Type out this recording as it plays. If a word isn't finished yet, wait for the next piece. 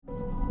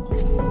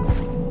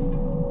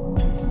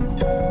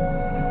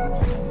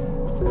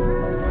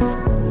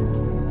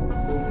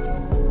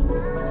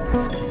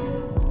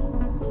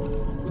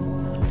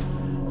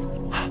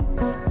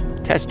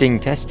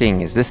Testing.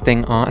 Is this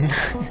thing on?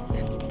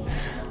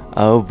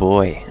 Oh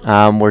boy.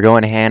 We're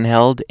going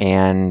handheld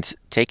and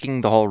taking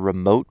the whole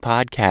remote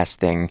podcast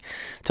thing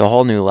to a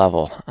whole new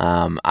level.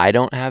 I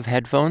don't have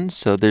headphones,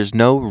 so there's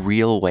no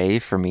real way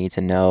for me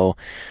to know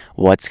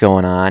what's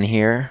going on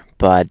here.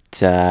 But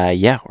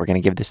yeah, we're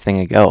going to give this thing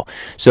a go.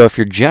 So if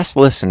you're just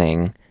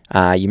listening,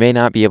 you may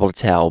not be able to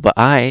tell, but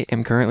I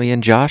am currently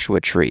in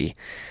Joshua Tree.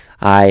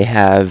 I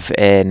have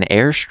an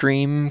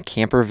Airstream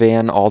camper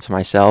van all to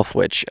myself,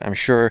 which I'm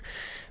sure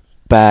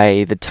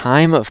by the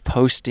time of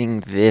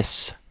posting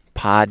this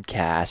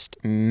podcast,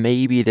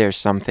 maybe there's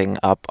something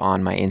up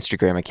on my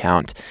Instagram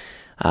account,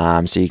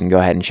 so you can go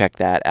ahead and check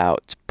that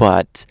out.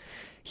 But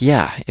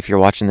yeah, if you're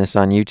watching this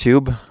on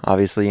YouTube,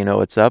 obviously you know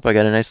what's up. I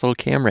got a nice little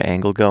camera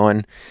angle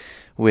going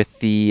with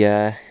the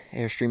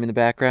Airstream in the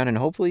background, and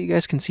hopefully you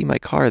guys can see my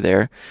car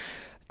there.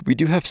 We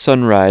do have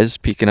sunrise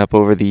peeking up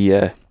over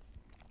the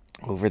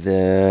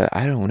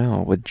I don't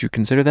know, would you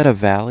consider that a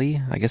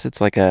valley? I guess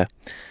it's like an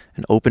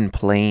open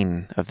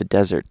plain of the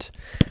desert.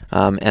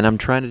 And I'm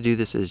trying to do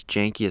this as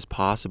janky as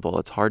possible.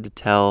 It's hard to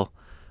tell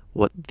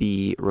what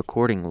the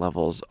recording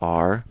levels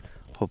are.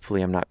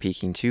 Hopefully I'm not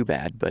peaking too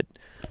bad, but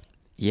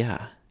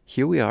yeah,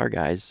 here we are,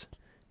 guys,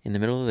 in the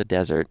middle of the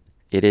desert.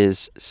 It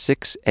is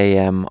 6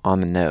 a.m.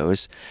 on the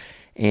nose,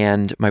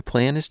 and my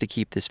plan is to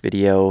keep this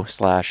video /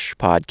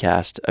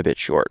 podcast a bit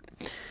short.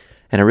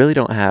 And I really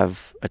don't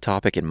have a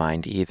topic in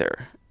mind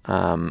either.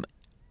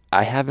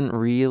 I haven't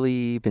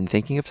really been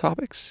thinking of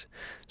topics,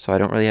 so I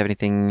don't really have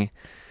anything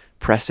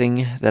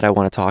pressing that I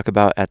want to talk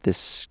about at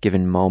this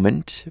given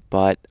moment.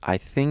 But I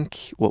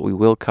think what we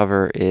will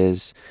cover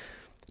is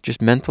just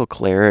mental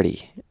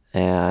clarity.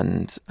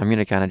 And I'm going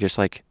to kind of just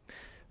like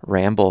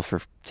ramble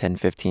for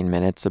 10-15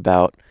 minutes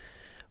about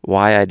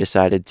why I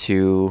decided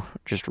to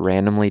just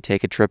randomly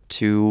take a trip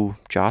to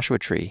Joshua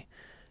Tree.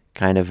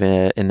 Kind of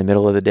in the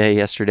middle of the day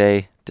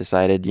yesterday,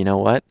 decided, you know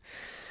what,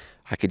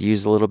 I could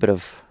use a little bit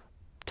of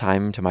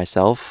time to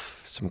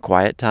myself, some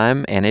quiet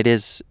time, and it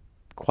is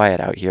quiet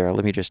out here.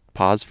 Let me just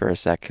pause for a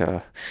sec.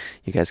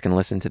 You guys can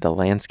listen to the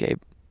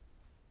landscape.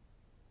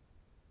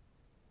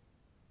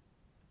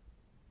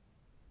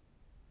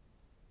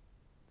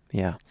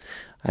 Yeah,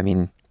 I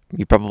mean,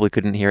 you probably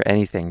couldn't hear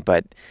anything,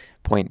 but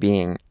point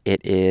being, it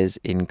is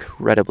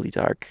incredibly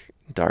dark.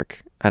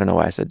 I don't know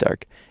why I said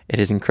dark. It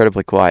is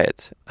incredibly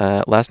quiet.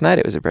 Last night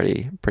it was a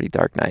pretty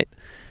dark night.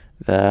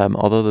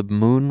 Although the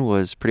moon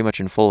was pretty much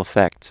in full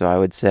effect, so I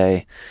would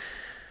say,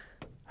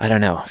 I don't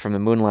know, from the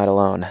moonlight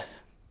alone,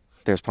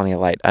 there's plenty of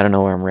light. I don't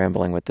know where I'm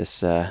rambling with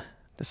this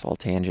little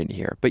tangent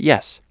here. But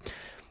yes,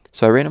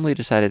 so I randomly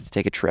decided to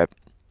take a trip,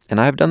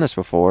 and I've done this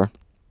before.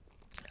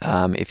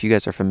 If you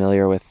guys are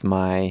familiar with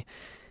my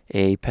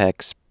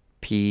Apex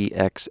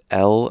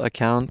PXL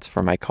account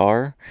for my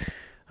car,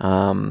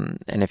 and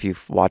if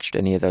you've watched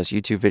any of those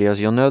YouTube videos,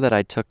 you'll know that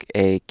I took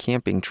a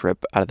camping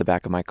trip out of the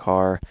back of my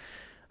car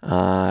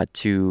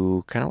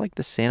to kind of like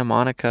the Santa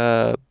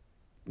Monica,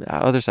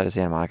 other side of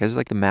Santa Monica. There's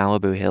like the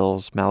Malibu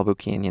Hills, Malibu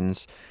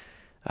Canyons.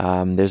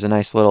 There's a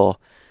nice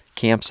little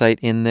campsite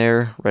in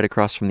there right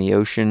across from the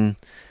ocean.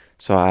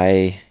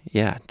 So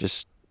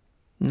just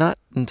not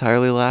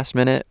entirely last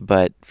minute,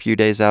 but a few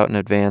days out in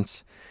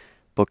advance,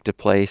 booked a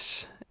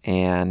place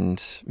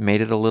and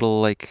made it a little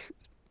like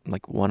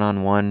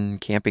one-on-one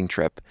camping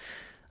trip.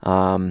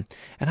 And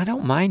I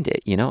don't mind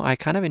it, I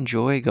kind of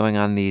enjoy going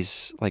on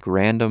these like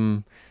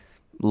random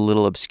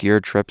little obscure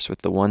trips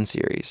with the One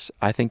series.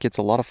 I think it's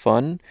a lot of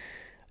fun.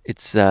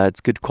 It's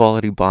good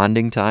quality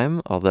bonding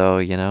time, although,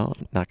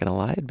 not gonna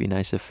lie, it'd be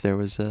nice if there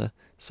was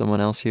someone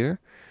else here.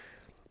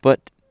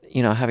 But,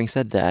 having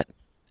said that,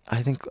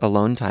 I think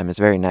alone time is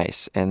very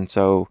nice. And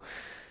so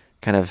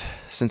kind of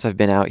since I've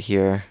been out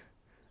here,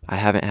 I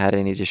haven't had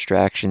any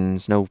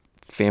distractions, no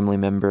family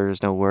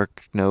members, no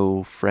work,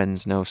 no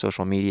friends, no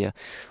social media,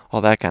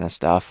 all that kind of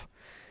stuff.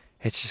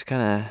 It's just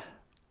kind of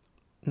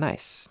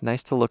nice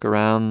to look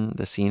around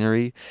the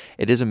scenery.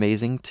 It is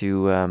amazing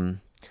to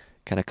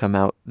kind of come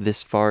out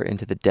this far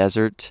into the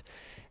desert,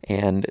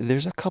 and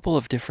there's a couple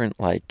of different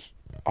like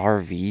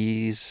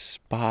RV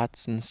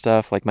spots and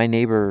stuff. Like my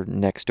neighbor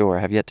next door,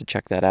 I have yet to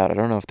check that out. I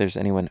don't know if there's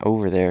anyone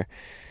over there,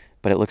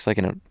 but it looks like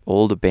an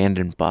old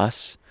abandoned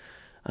bus.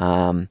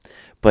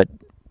 But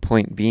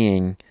point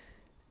being,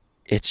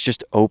 it's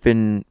just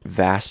open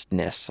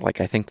vastness. Like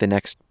I think the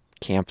next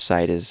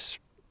campsite is,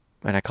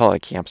 and I call it a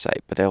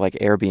campsite, but they're like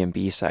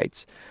Airbnb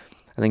sites.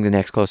 I think the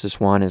next closest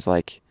one is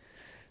like,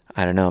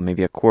 I don't know,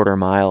 maybe a quarter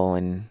mile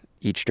in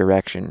each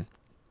direction.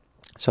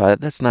 So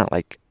that's not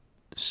like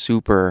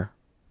super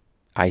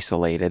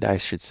isolated, I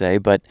should say.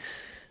 But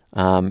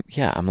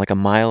yeah, I'm like a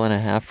mile and a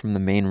half from the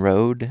main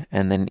road,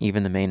 and then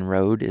even the main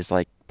road is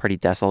like pretty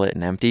desolate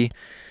and empty.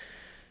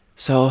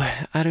 So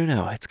I don't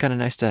know. It's kind of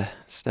nice to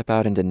step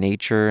out into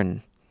nature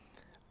and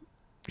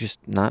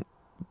just not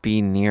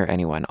be near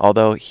anyone.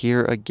 Although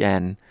here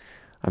again,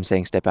 I'm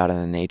saying step out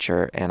into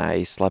nature, and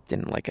I slept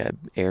in like a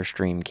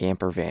Airstream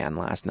camper van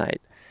last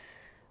night.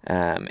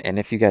 And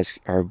if you guys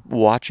are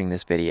watching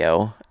this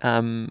video,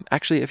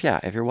 actually, if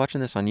you're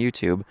watching this on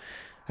YouTube,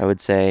 I would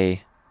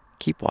say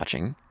keep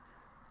watching.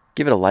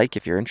 Give it a like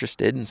if you're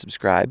interested and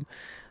subscribe.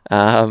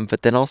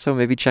 But then also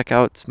maybe check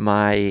out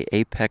my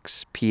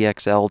Apex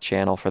PXL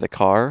channel for the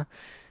car.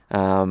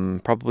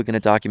 Probably going to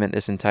document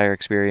this entire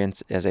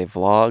experience as a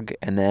vlog,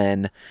 and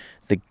then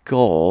the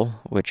goal,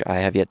 which I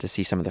have yet to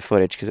see some of the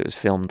footage because it was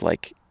filmed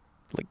like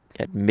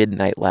at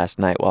midnight last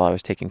night while I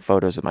was taking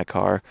photos of my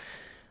car.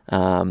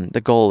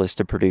 The goal is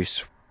to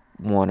produce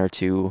 1 or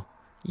 2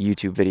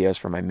 YouTube videos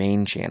for my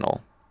main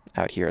channel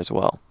out here as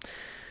well.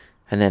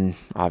 And then,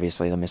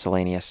 obviously, the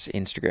miscellaneous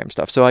Instagram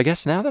stuff. So I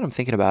guess now that I'm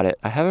thinking about it,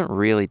 I haven't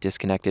really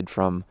disconnected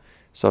from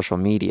social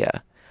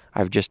media.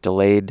 I've just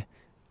delayed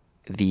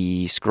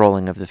the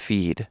scrolling of the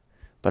feed.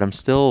 But I'm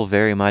still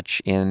very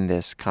much in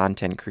this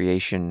content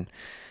creation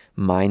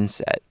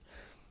mindset.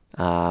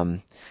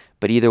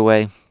 But either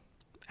way,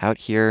 out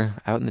here,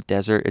 out in the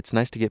desert, it's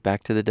nice to get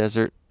back to the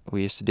desert.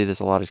 We used to do this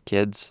a lot as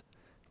kids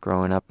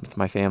growing up with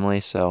my family.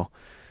 So,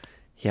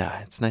 yeah,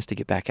 it's nice to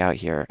get back out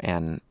here,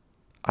 and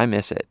I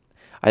miss it.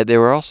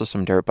 There were also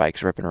some dirt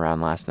bikes ripping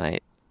around last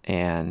night,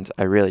 and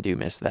I really do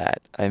miss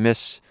that. I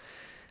miss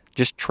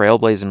just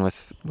trailblazing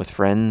with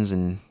friends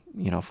and,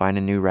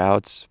 finding new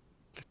routes.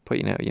 But,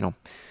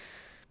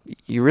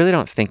 you really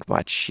don't think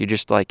much. You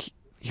just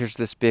here's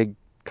this big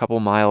couple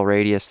mile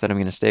radius that I'm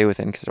going to stay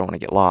within because I don't want to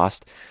get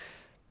lost.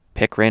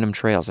 Pick random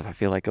trails. If I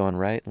feel like going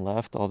right and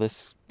left, all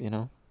this, you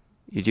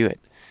do it.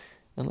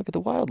 And look at the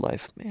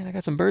wildlife. Man, I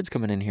got some birds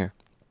coming in here.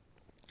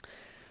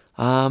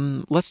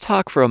 Let's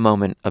talk for a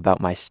moment about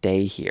my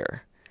stay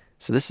here.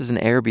 So this is an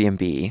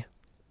Airbnb.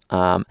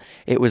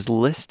 It was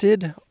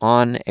listed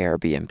on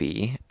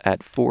Airbnb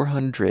at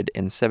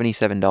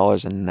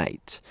 $477 a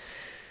night.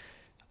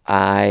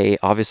 I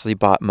obviously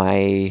bought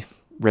my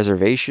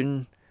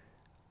reservation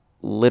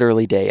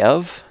literally day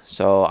of.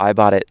 So I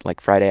bought it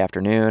like Friday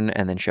afternoon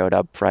and then showed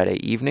up Friday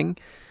evening.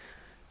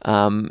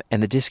 And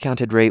the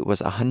discounted rate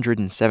was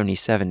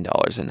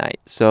 $177 a night.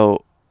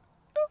 So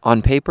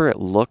on paper, it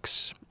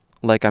looks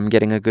like I'm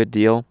getting a good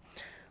deal,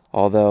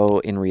 although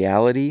in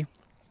reality,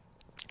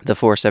 the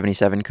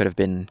 $477 could have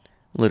been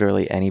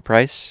literally any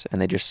price,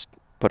 and they just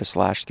put a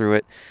slash through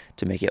it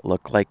to make it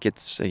look like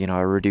it's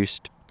a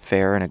reduced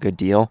fare and a good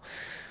deal.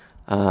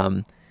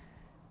 And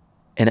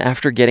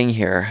after getting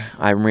here,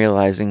 I'm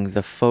realizing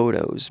the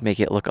photos make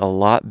it look a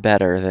lot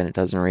better than it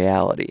does in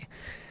reality.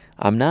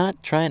 I'm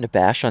not trying to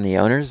bash on the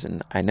owners,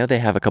 and I know they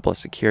have a couple of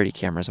security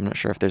cameras. I'm not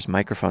sure if there's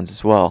microphones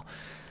as well,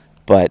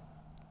 but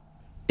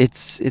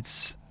it's.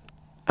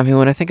 I mean,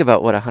 when I think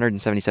about what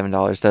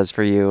 $177 does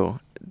for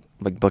you,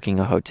 like booking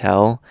a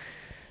hotel,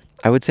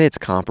 I would say it's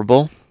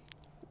comparable.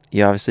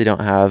 You obviously don't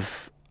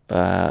have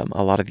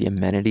a lot of the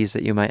amenities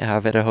that you might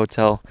have at a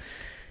hotel,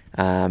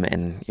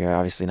 and you're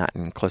obviously not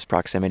in close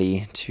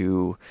proximity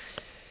to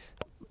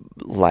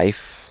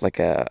life, like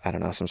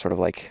some sort of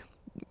like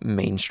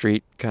Main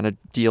Street kind of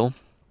deal.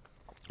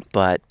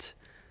 But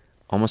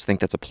almost think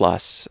that's a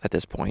plus at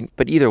this point.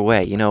 But either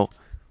way,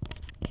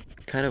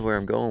 kind of where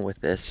I'm going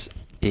with this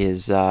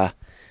is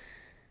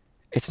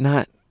it's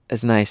not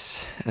as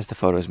nice as the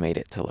photos made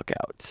it to look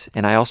out.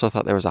 And I also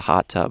thought there was a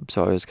hot tub,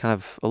 so I was kind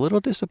of a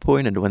little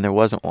disappointed when there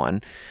wasn't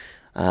one.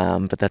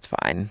 But that's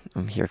fine.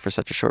 I'm here for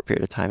such a short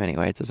period of time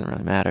anyway. It doesn't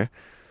really matter.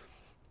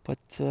 But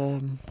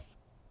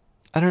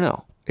I don't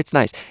know. It's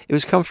nice. It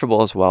was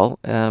comfortable as well.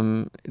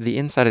 The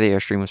inside of the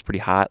Airstream was pretty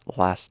hot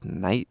last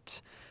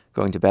night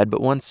going to bed.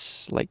 But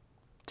once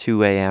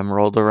 2 a.m.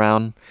 rolled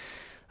around,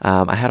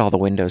 I had all the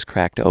windows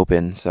cracked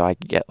open so I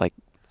could get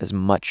as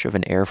much of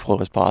an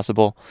airflow as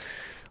possible,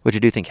 which I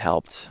do think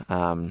helped.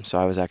 So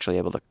I was actually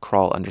able to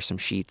crawl under some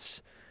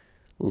sheets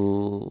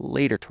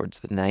later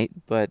towards the night.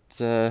 But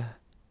I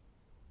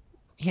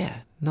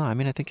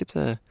think it's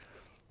a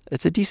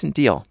decent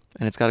deal,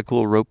 and it's got a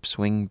cool rope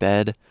swing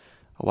bed.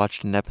 I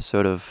watched an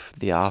episode of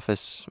The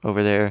Office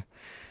over there.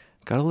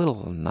 Got a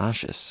little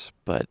nauseous,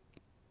 but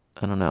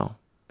I don't know.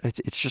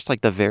 It's just like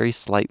the very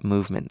slight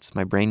movements.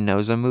 My brain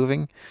knows I'm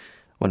moving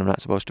when I'm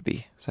not supposed to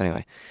be. So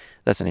anyway,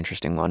 that's an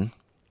interesting one.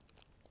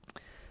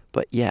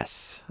 But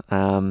yes,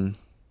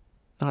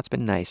 it's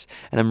been nice.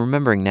 And I'm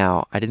remembering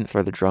now, I didn't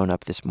throw the drone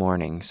up this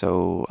morning,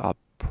 so I'll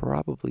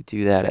probably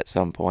do that at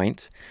some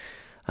point.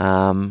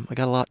 I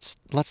got lots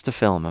to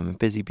film. I'm a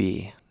busy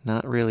bee,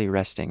 not really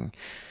resting.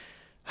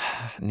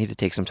 I need to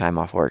take some time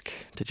off work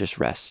to just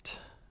rest,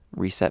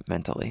 reset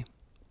mentally.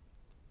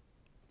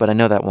 But I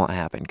know that won't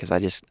happen because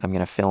I'm going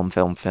to film,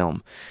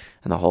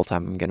 and the whole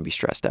time I'm going to be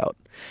stressed out.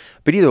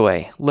 But either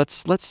way,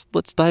 let's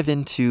dive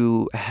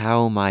into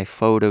how my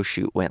photo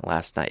shoot went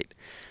last night,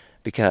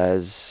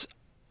 because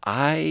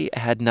I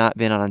had not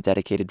been on a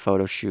dedicated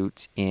photo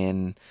shoot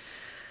in,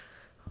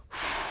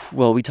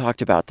 well, we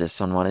talked about this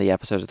on one of the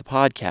episodes of the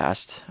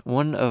podcast.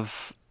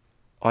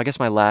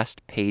 My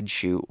last paid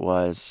shoot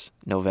was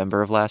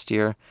November of last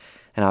year,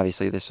 and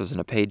obviously this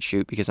wasn't a paid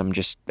shoot because I'm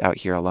just out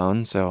here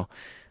alone, so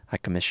I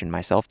commissioned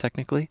myself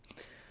technically.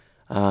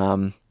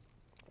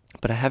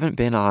 But I haven't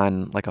been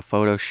on a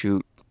photo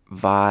shoot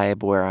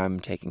vibe where I'm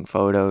taking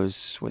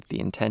photos with the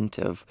intent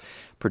of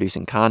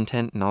producing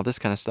content and all this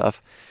kind of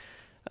stuff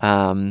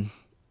in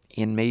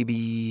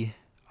maybe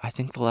I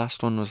think the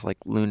last one was like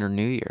Lunar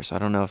New Year, so I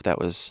don't know if that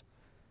was,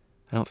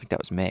 I don't think that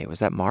was May. Was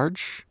that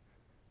March?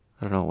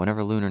 I don't know,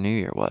 whenever Lunar New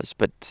Year was.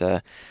 But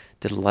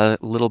did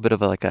little bit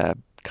of like a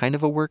kind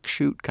of a work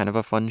shoot, kind of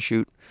a fun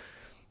shoot.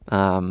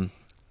 Um,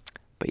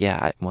 but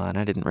yeah, and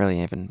I didn't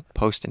really even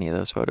post any of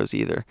those photos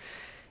either.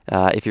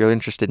 If you're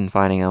interested in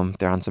finding them,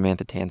 they're on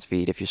Samantha Tan's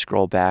feed. If you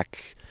scroll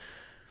back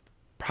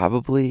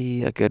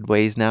probably a good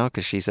ways now,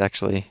 because she's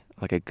actually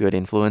like a good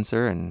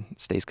influencer and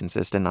stays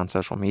consistent on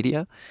social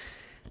media.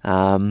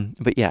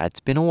 But yeah, it's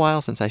been a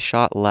while since I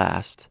shot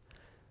last,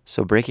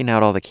 so breaking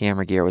out all the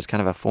camera gear was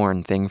kind of a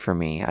foreign thing for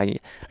me. I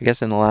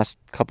guess in the last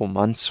couple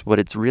months, what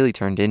it's really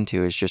turned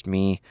into is just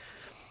me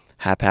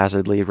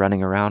haphazardly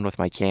running around with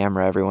my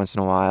camera every once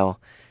in a while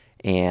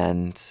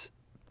and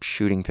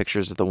shooting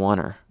pictures of the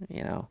oneer.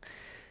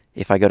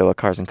 If I go to a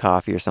Cars and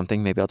Coffee or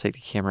something, maybe I'll take the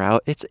camera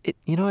out.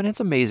 And it's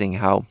amazing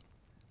how,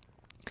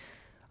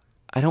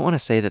 I don't want to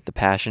say that the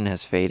passion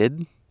has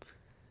faded,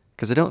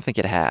 because I don't think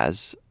it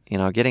has.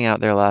 Getting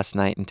out there last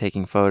night and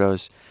taking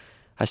photos,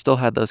 I still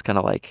had those kind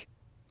of like,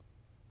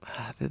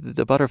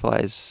 the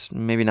butterflies,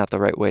 maybe not the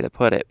right way to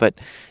put it, but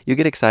you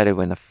get excited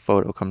when the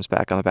photo comes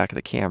back on the back of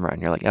the camera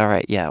and you're like, all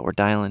right, yeah, we're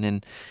dialing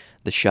in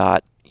the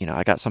shot.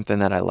 I got something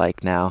that I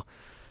like now.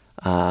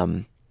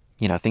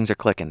 Things are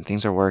clicking,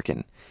 things are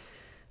working.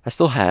 I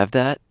still have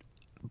that,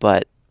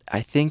 but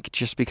I think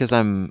just because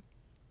I'm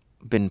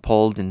been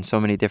pulled in so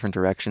many different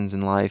directions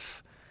in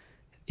life,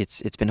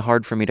 it's been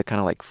hard for me to kind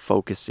of like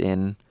focus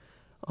in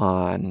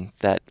on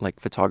that like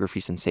photography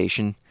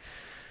sensation.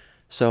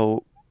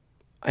 So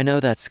I know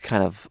that's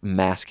kind of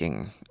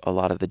masking a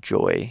lot of the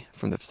joy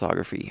from the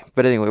photography.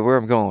 But anyway, where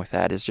I'm going with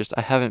that is just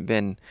I haven't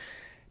been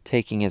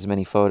taking as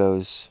many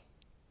photos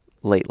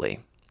lately.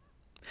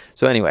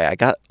 So anyway, I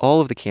got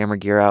all of the camera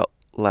gear out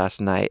last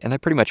night, and I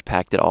pretty much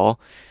packed it all.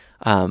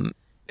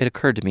 It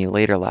occurred to me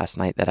later last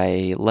night that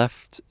I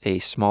left a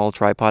small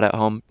tripod at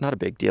home. Not a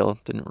big deal,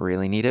 didn't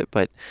really need it,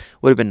 but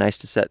would have been nice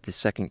to set the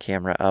second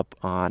camera up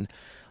on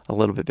a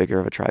little bit bigger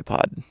of a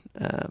tripod,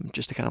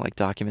 just to kind of like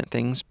document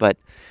things. But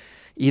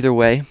either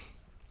way,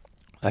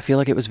 I feel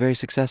like it was very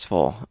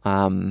successful.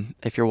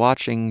 If you're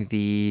watching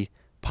the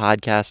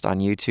podcast on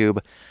YouTube,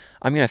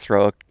 I'm going to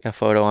throw a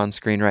photo on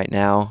screen right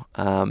now.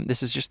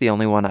 This is just the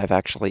only one I've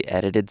actually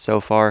edited so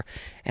far,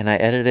 and I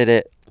edited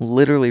it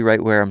literally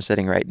right where I'm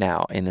sitting right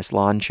now, in this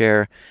lawn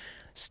chair,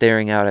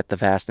 staring out at the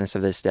vastness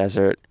of this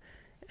desert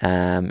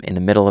in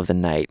the middle of the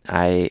night.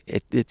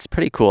 It's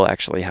pretty cool,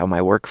 actually, how my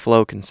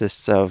workflow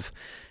consists of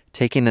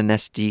taking an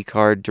SD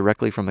card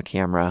directly from the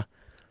camera,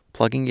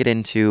 plugging it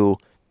into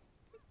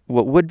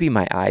what would be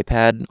my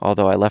iPad,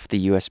 although I left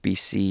the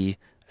USB-C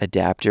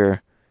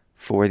adapter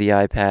for the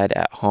iPad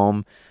at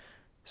home.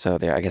 So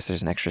I guess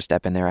there's an extra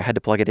step in there. I had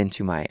to plug it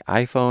into my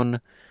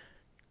iPhone,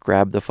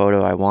 grab the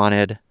photo I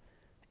wanted,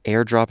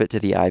 airdrop it to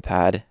the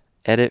iPad,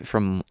 edit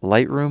from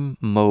Lightroom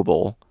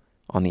Mobile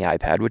on the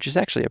iPad, which is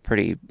actually a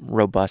pretty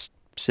robust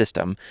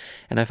system.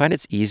 And I find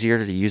it's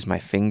easier to use my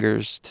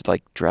fingers to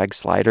like drag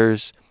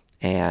sliders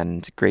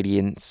and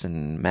gradients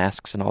and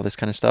masks and all this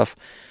kind of stuff.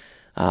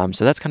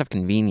 So that's kind of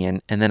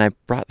convenient. And then I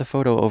brought the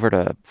photo over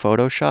to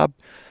Photoshop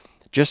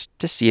just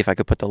to see if I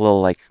could put the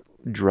little like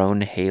drone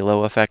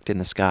halo effect in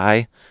the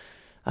sky.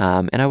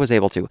 And I was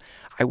able to.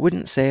 I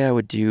wouldn't say I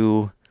would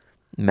do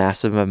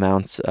massive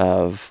amounts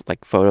of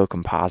like photo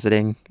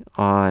compositing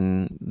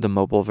on the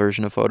mobile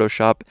version of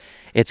Photoshop.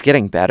 It's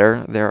getting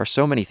better. There are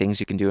so many things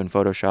you can do in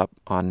Photoshop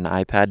on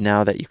an iPad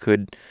now that you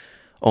could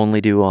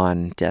only do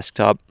on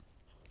desktop.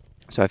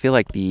 So I feel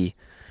like the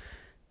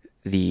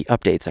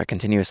updates are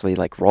continuously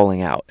like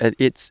rolling out.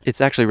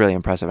 It's actually really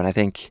impressive, and I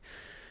think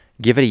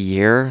give it a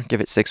year,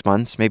 give it 6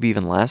 months, maybe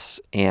even less,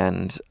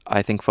 and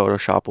I think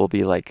Photoshop will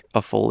be like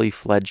a fully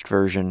fledged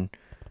version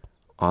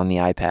on the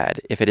iPad,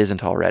 if it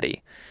isn't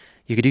already.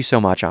 You could do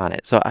so much on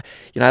it. So,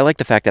 I like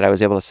the fact that I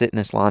was able to sit in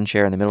this lawn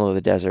chair in the middle of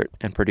the desert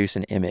and produce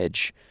an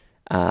image,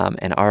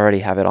 and already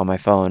have it on my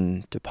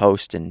phone to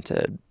post and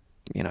to,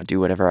 do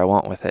whatever I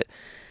want with it.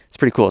 It's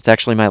pretty cool. It's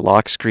actually my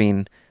lock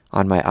screen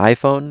on my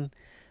iPhone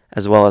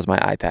as well as my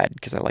iPad,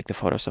 because I like the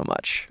photo so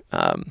much.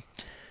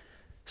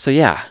 So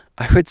yeah,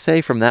 I would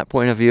say from that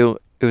point of view,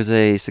 it was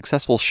a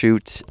successful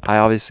shoot. I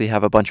obviously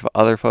have a bunch of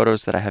other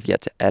photos that I have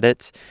yet to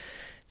edit.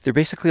 They're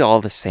basically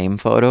all the same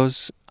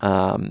photos,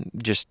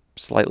 just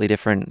slightly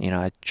different.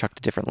 I chucked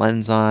a different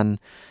lens on,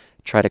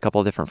 tried a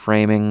couple of different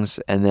framings,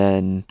 and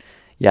then,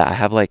 yeah, I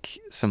have like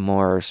some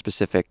more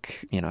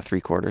specific,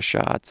 3/4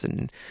 shots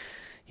and,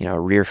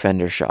 rear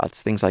fender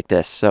shots, things like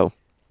this. So,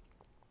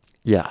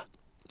 yeah,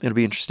 it'll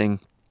be interesting.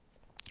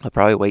 I'll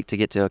probably wait to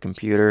get to a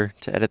computer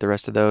to edit the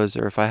rest of those,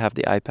 or if I have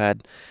the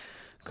iPad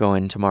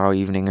going tomorrow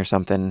evening or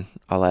something,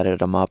 I'll edit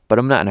them up. But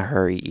I'm not in a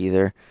hurry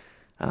either.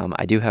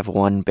 I do have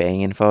one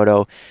banging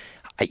photo.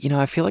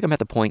 I feel like I'm at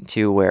the point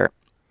too where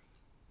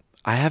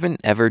I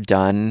haven't ever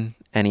done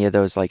any of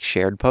those like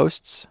shared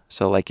posts.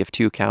 So like if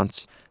two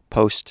accounts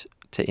post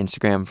to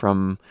Instagram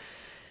from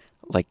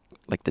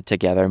like the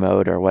together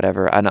mode or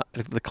whatever,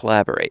 the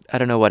collaborate. I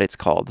don't know what it's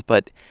called,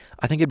 but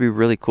I think it'd be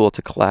really cool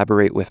to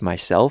collaborate with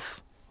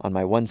myself on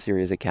my One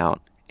Series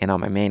account and on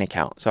my main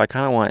account. So I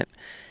kind of want,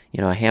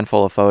 a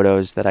handful of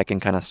photos that I can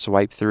kind of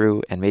swipe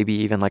through, and maybe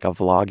even like a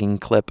vlogging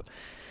clip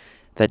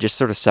that just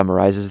sort of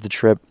summarizes the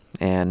trip.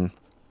 And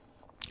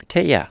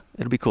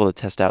it'll be cool to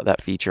test out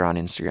that feature on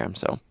Instagram.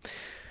 So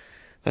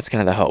that's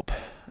kind of the hope.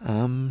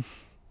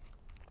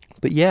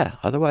 But yeah,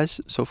 otherwise,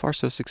 so far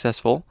so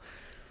successful.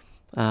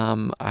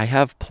 I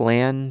have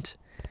planned,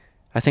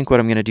 I think what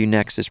I'm going to do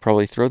next is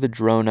probably throw the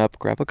drone up,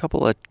 grab a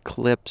couple of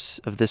clips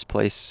of this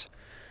place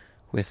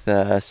with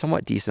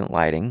somewhat decent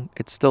lighting.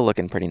 It's still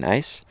looking pretty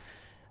nice.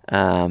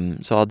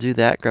 So I'll do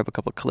that, grab a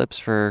couple clips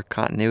for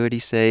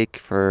continuity's sake,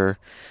 for,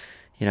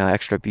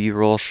 extra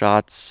B-roll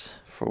shots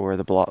for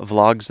the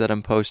vlogs that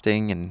I'm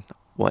posting and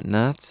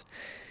whatnot.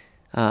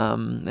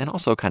 And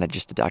also kind of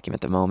just to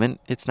document the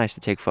moment. It's nice to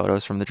take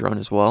photos from the drone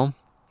as well.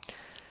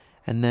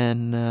 And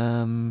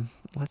then,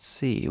 let's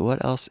see,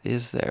 what else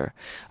is there?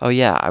 Oh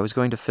yeah, I was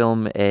going to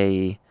film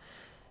a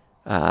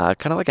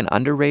kind of like an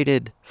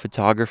underrated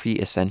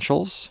photography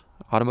essentials,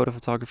 automotive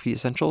photography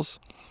essentials.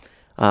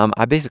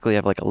 I basically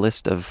have like a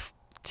list of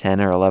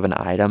 10 or 11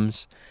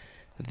 items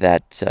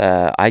that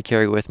I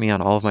carry with me on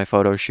all of my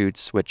photo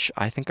shoots, which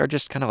I think are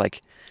just kind of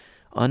like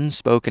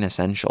unspoken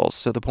essentials.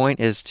 So the point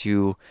is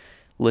to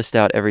list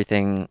out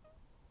everything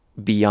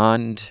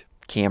beyond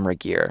camera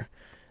gear,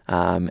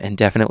 and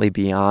definitely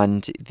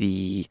beyond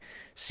the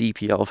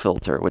CPL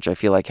filter, which I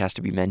feel like has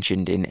to be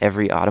mentioned in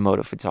every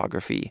automotive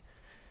photography,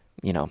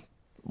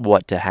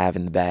 what to have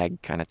in the bag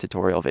kind of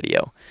tutorial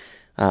video.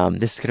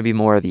 This is going to be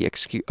more of the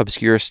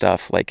obscure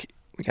stuff. Like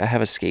I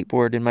have a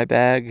skateboard in my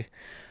bag.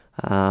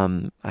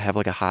 I have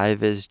like a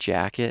high-vis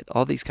jacket,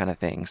 all these kind of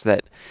things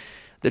that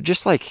they're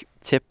just like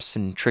tips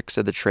and tricks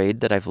of the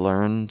trade that I've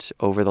learned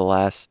over the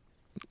last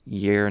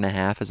year and a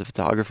half as a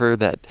photographer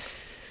that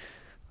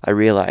I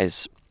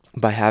realize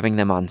by having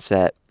them on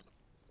set,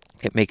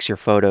 it makes your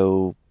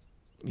photo,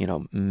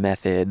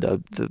 method,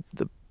 the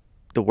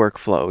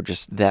workflow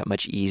just that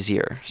much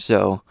easier.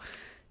 So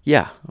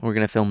yeah, we're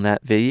going to film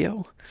that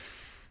video.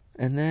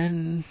 And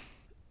then,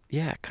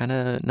 kind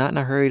of not in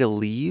a hurry to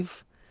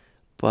leave,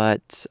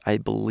 but I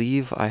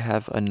believe I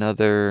have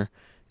another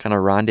kind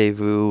of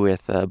rendezvous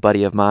with a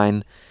buddy of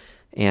mine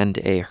and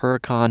a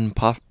Huracan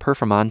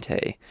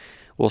Performante.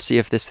 We'll see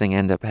if this thing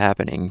ends up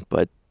happening,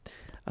 but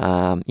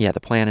the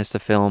plan is to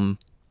film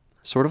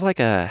sort of like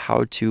a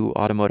how-to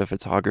automotive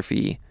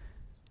photography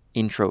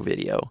intro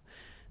video.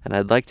 And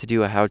I'd like to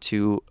do a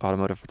how-to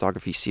automotive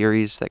photography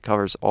series that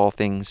covers all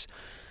things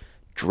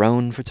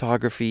drone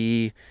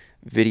photography,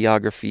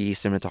 videography,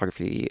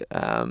 cinematography,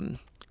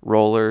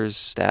 rollers,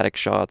 static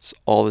shots,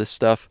 all this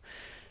stuff.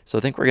 So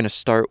I think we're going to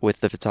start with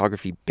the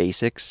photography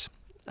basics.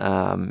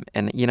 And,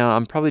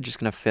 I'm probably just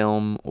going to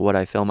film what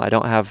I film. I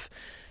don't have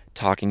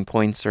talking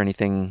points or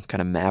anything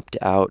kind of mapped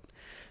out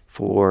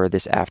for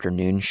this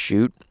afternoon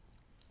shoot.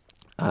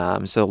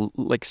 So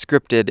like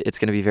scripted, it's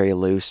going to be very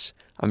loose.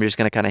 I'm just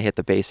going to kind of hit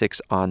the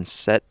basics on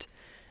set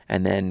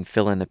and then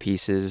fill in the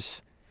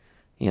pieces,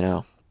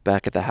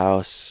 back at the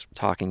house,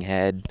 talking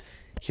head.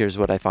 Here's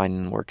what I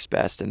find works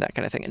best and that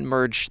kind of thing, and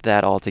merge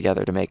that all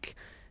together to make,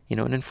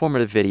 an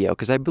informative video.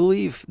 Because I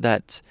believe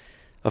that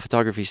a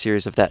photography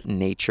series of that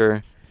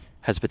nature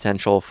has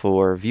potential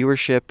for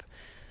viewership,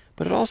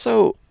 but it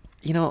also,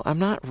 I'm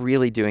not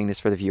really doing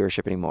this for the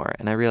viewership anymore.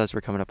 And I realize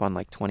we're coming up on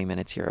like 20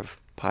 minutes here of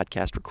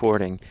podcast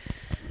recording.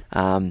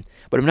 But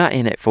I'm not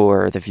in it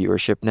for the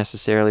viewership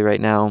necessarily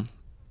right now.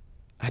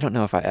 I don't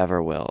know if I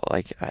ever will.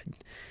 Like, I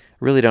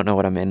really don't know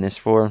what I'm in this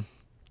for,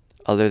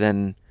 other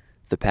than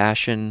the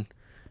passion,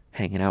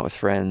 hanging out with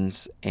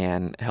friends,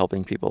 and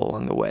helping people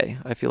along the way.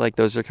 I feel like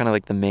those are kind of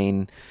like the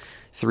main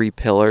 3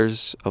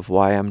 pillars of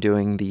why I'm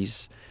doing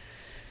these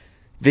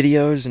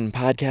videos and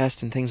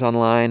podcasts and things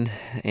online.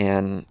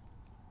 And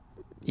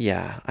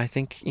I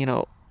think,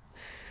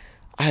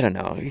 I don't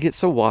know, you get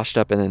so washed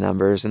up in the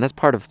numbers, and that's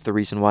part of the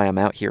reason why I'm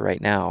out here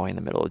right now in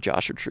the middle of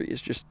Joshua Tree,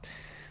 is just,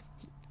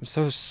 I'm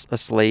so a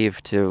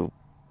slave to,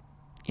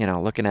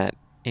 looking at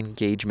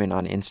engagement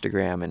on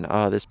Instagram and,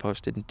 oh, this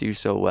post didn't do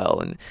so well,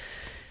 and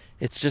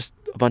it's just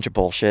a bunch of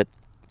bullshit.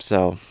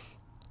 So,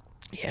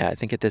 I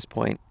think at this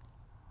point,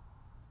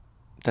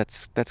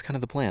 that's kind of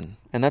the plan.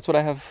 And that's what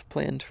I have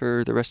planned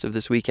for the rest of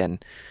this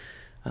weekend.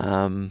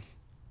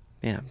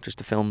 Just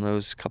to film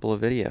those couple of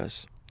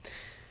videos.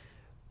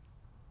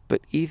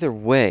 But either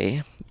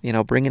way,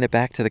 bringing it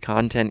back to the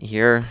content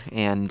here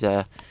and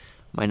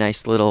my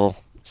nice little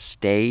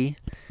staycation.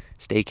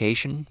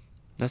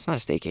 That's not a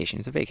staycation,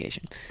 it's a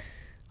vacation.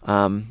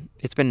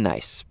 It's been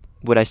nice.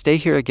 Would I stay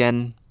here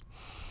again?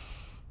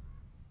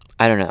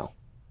 I don't know.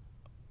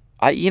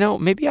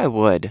 Maybe I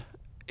would.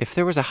 If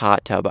there was a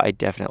hot tub, I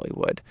definitely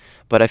would.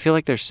 But I feel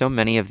like there's so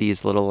many of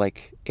these little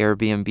like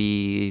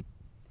Airbnb,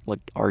 like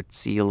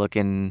artsy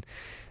looking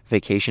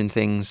vacation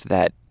things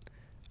that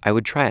I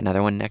would try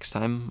another one next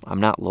time. I'm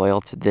not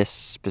loyal to this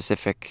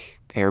specific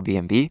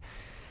Airbnb,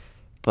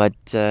 but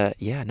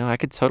I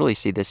could totally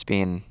see this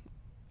being,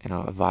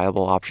 a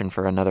viable option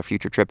for another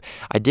future trip.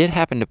 I did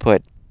happen to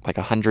put like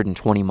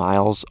 120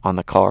 miles on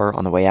the car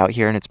on the way out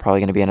here, and it's probably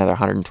going to be another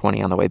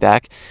 120 on the way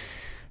back.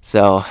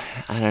 So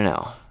I don't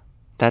know.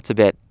 that's a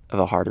bit of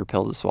a harder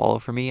pill to swallow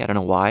for me. I don't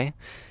know why,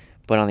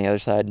 but on the other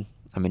side,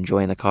 I'm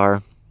enjoying the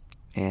car,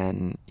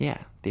 and yeah,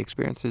 the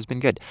experience has been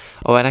good.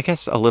 Oh, and I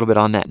guess a little bit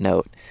on that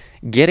note,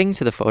 getting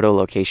to the photo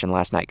location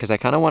last night, because I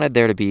kind of wanted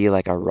there to be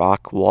like a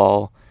rock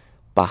wall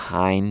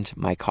behind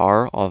my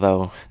car,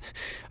 although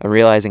I'm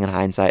realizing in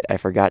hindsight I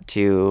forgot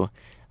to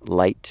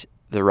light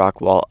the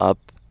rock wall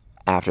up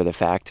after the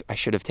fact. I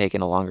should have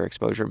taken a longer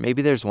exposure.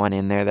 Maybe there's one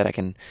in there that I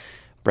can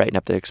brighten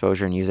up the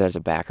exposure and use it as a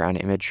background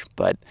image,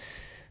 but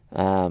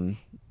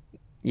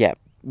yeah,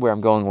 where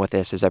I'm going with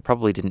this is I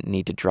probably didn't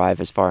need to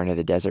drive as far into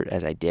the desert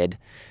as I did,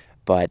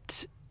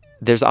 but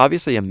there's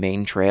obviously a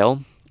main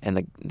trail,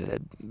 and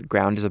the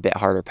ground is a bit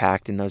harder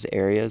packed in those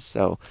areas,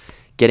 so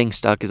getting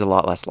stuck is a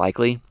lot less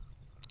likely.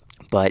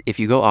 But if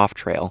you go off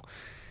trail,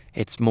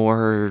 it's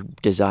more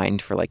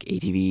designed for like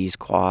ATVs,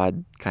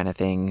 quad kind of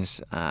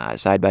things,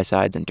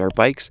 side-by-sides, and dirt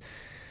bikes.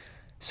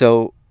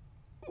 So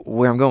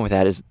where I'm going with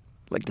that is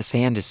like the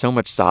sand is so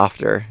much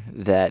softer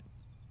that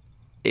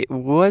it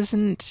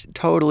wasn't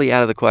totally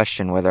out of the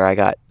question whether I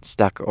got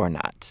stuck or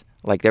not.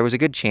 Like there was a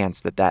good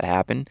chance that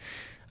happened.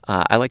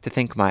 I like to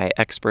think my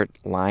expert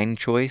line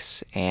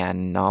choice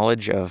and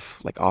knowledge of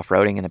like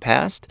off-roading in the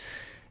past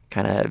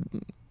kind of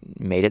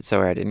made it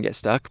so I didn't get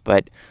stuck.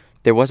 But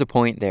there was a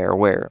point there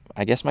where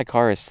I guess my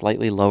car is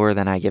slightly lower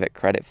than I give it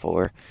credit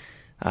for.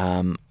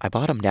 I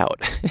bottomed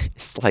out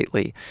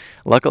slightly.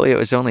 Luckily, it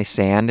was only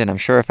sand, and I'm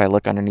sure if I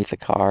look underneath the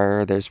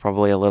car, there's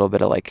probably a little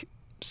bit of like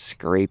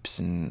scrapes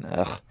and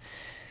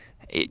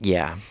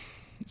yeah.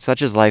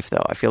 Such is life,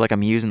 though. I feel like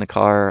I'm using the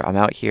car. I'm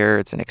out here.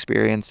 It's an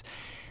experience,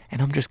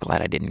 and I'm just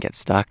glad I didn't get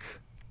stuck.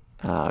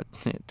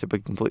 To be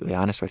completely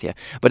honest with you,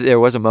 but there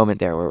was a moment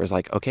there where it was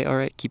like, okay, all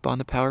right, keep on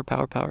the power.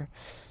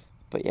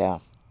 But yeah,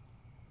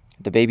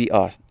 the baby,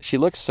 she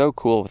looks so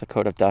cool with a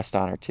coat of dust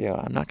on her too.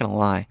 I'm not gonna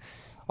lie.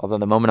 Although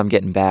the moment I'm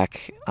getting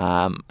back,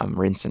 I'm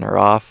rinsing her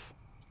off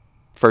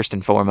first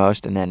and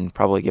foremost, and then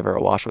probably give her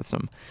a wash with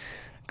some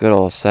good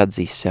old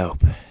sudsy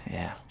soap.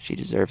 Yeah, she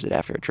deserves it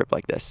after a trip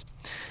like this.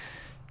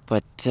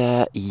 But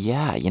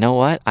yeah, you know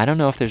what? I don't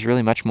know if there's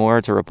really much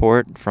more to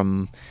report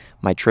from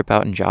my trip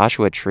out in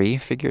Joshua Tree.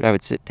 Figured I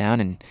would sit down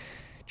and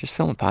just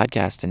film a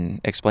podcast and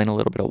explain a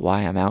little bit of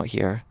why I'm out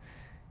here.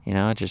 You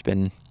know, it's just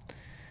been,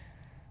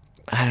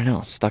 I don't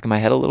know, stuck in my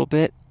head a little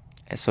bit.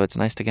 So it's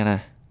nice to kind of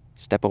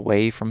step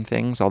away from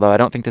things. Although I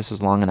don't think this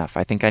was long enough.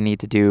 I think I need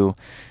to do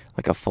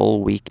like a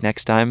full week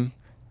next time.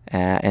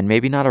 And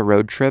maybe not a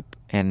road trip,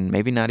 and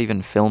maybe not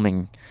even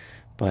filming,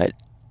 but,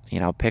 you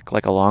know, pick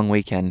like a long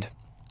weekend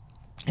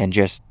and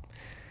just,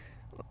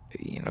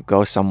 you know,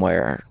 go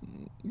somewhere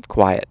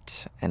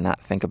quiet and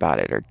not think about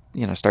it, or,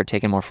 you know, start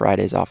taking more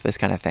Fridays off, this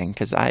kind of thing,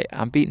 because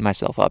I'm beating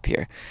myself up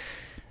here,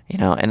 you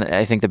know. And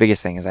I think the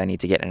biggest thing is I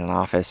need to get in an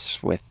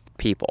office with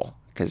people,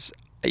 because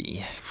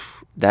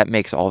that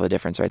makes all the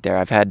difference right there.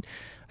 I've had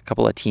a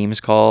couple of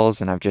Teams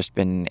calls, and I've just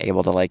been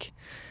able to like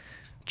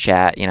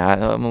chat. You know,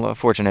 I'm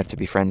fortunate to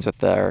be friends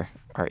with our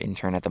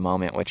intern at the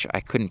moment, which I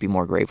couldn't be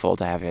more grateful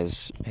to have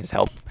his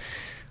help.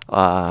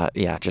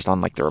 Yeah, just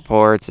on like the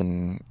reports,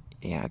 and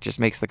yeah, it just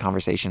makes the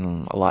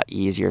conversation a lot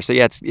easier. So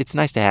yeah, it's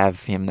nice to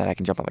have him that I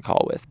can jump on the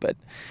call with, but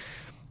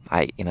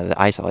the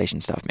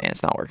isolation stuff, man,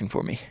 it's not working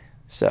for me.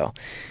 So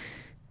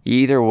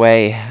either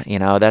way, you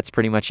know, that's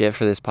pretty much it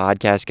for this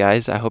podcast,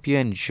 guys. I hope you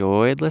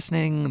enjoyed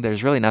listening.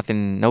 There's really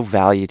no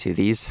value to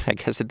these, I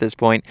guess, at this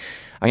point.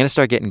 I'm going to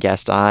start getting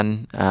guests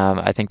on.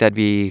 I think that'd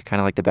be kind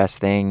of like the best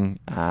thing.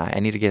 I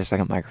need to get a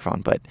second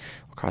microphone, but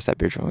we'll cross that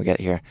bridge when we get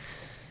here.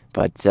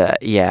 But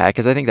yeah,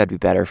 because I think that'd be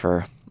better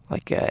for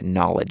like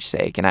knowledge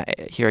sake. And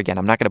here again,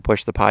 I'm not going to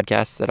push the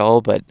podcasts at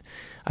all, but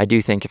I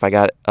do think if I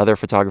got other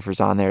photographers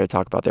on there to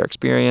talk about their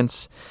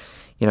experience,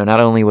 you know, not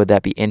only would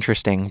that be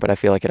interesting, but I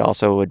feel like it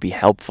also would be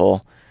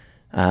helpful,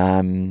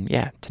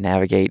 to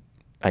navigate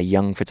a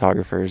young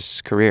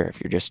photographer's career if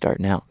you're just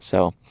starting out.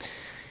 So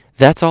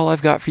that's all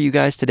I've got for you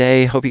guys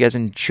today. Hope you guys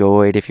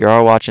enjoyed. If you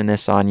are watching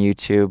this on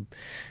YouTube,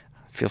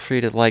 feel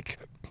free to like,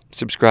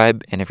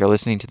 subscribe, and if you're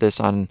listening to this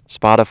on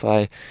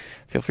Spotify,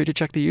 feel free to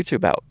check the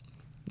YouTube out.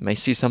 You may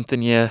see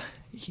something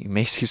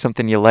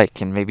you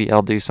like, and maybe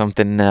I'll do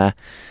something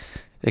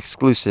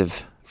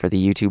exclusive for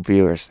the YouTube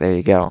viewers. There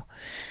you go.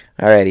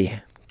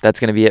 Alrighty, that's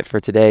going to be it for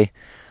today.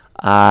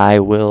 I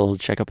will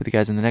check up with you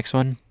guys in the next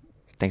one.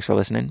 Thanks for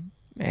listening,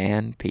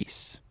 and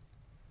peace.